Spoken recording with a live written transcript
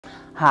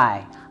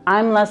Hi,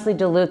 I'm Leslie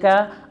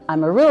DeLuca.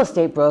 I'm a real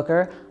estate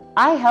broker.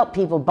 I help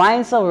people buy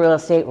and sell real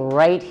estate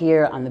right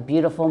here on the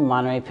beautiful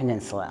Monterey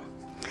Peninsula.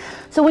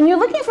 So when you're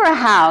looking for a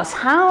house,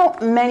 how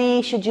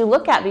many should you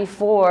look at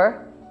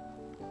before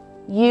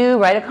you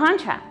write a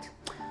contract?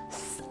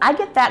 I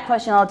get that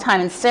question all the time,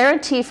 and Sarah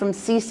T. from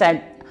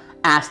Seaside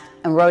asked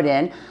and wrote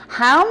in,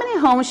 how many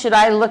homes should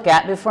I look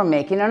at before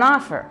making an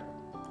offer?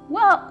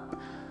 Well,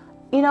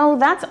 you know,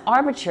 that's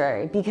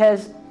arbitrary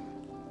because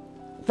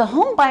the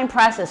home buying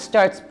process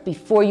starts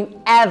before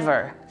you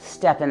ever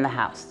step in the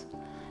house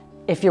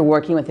if you're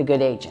working with a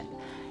good agent,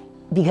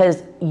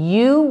 because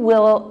you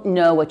will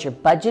know what your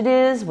budget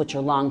is, what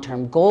your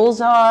long-term goals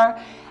are,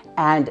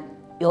 and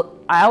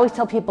I always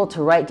tell people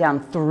to write down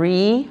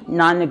 3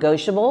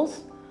 non-negotiables,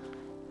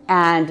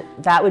 and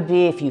that would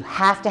be if you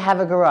have to have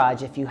a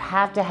garage, if you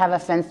have to have a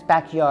fenced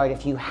backyard,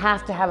 if you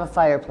have to have a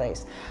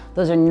fireplace.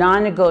 Those are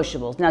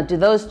non-negotiables. Now, do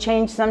those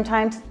change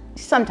sometimes?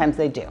 Sometimes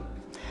they do.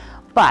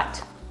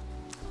 But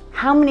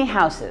how many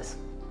houses?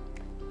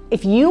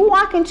 If you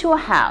walk into a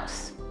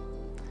house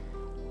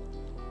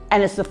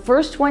and it's the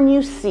first one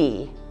you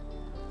see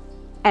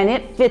and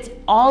it fits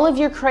all of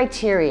your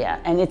criteria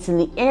and it's in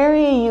the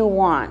area you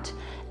want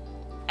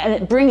and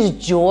it brings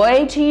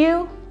joy to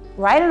you,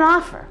 write an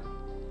offer.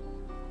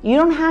 You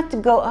don't have to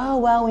go, oh,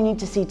 well, we need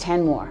to see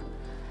 10 more.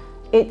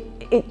 If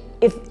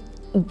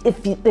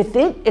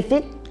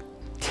it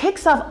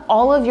ticks off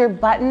all of your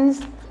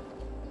buttons,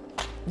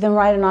 then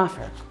write an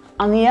offer.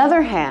 On the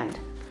other hand,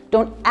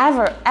 don't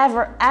ever,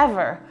 ever,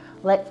 ever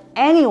let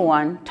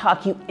anyone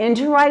talk you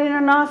into writing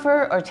an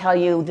offer or tell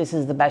you this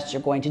is the best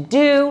you're going to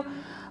do,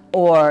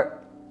 or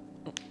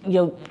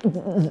you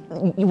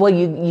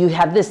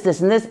have this,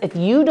 this, and this. If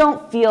you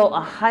don't feel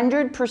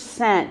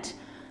 100%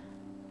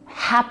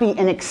 happy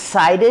and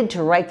excited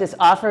to write this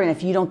offer, and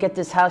if you don't get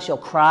this house, you'll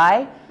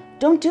cry,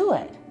 don't do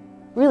it.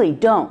 Really,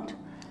 don't.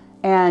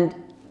 And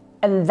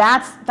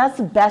that's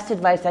the best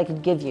advice I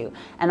could give you.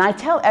 And I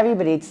tell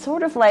everybody, it's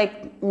sort of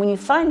like when you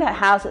find that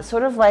house, it's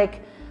sort of like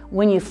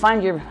when you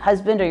find your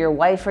husband or your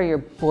wife or your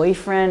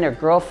boyfriend or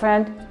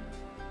girlfriend,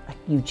 like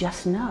you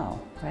just know,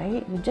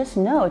 right? You just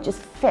know, it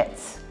just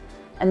fits.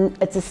 And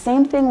it's the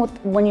same thing with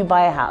when you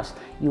buy a house.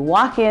 You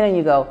walk in and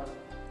you go,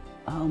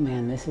 oh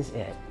man, this is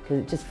it, because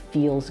it just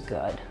feels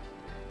good.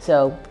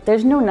 So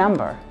there's no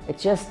number. It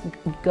just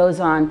goes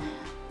on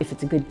if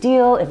it's a good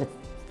deal, if it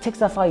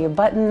ticks off all your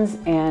buttons,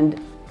 and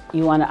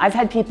you want to. I've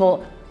had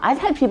people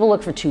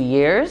look for 2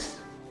 years,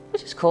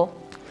 which is cool,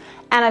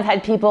 and I've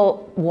had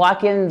people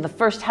walk in the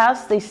first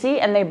house they see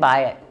and they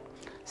buy it.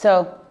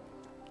 So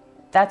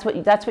that's what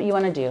you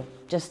want to do.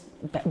 Just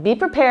be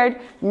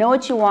prepared, know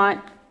what you want,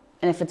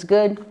 and if it's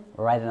good,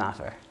 write an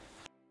offer.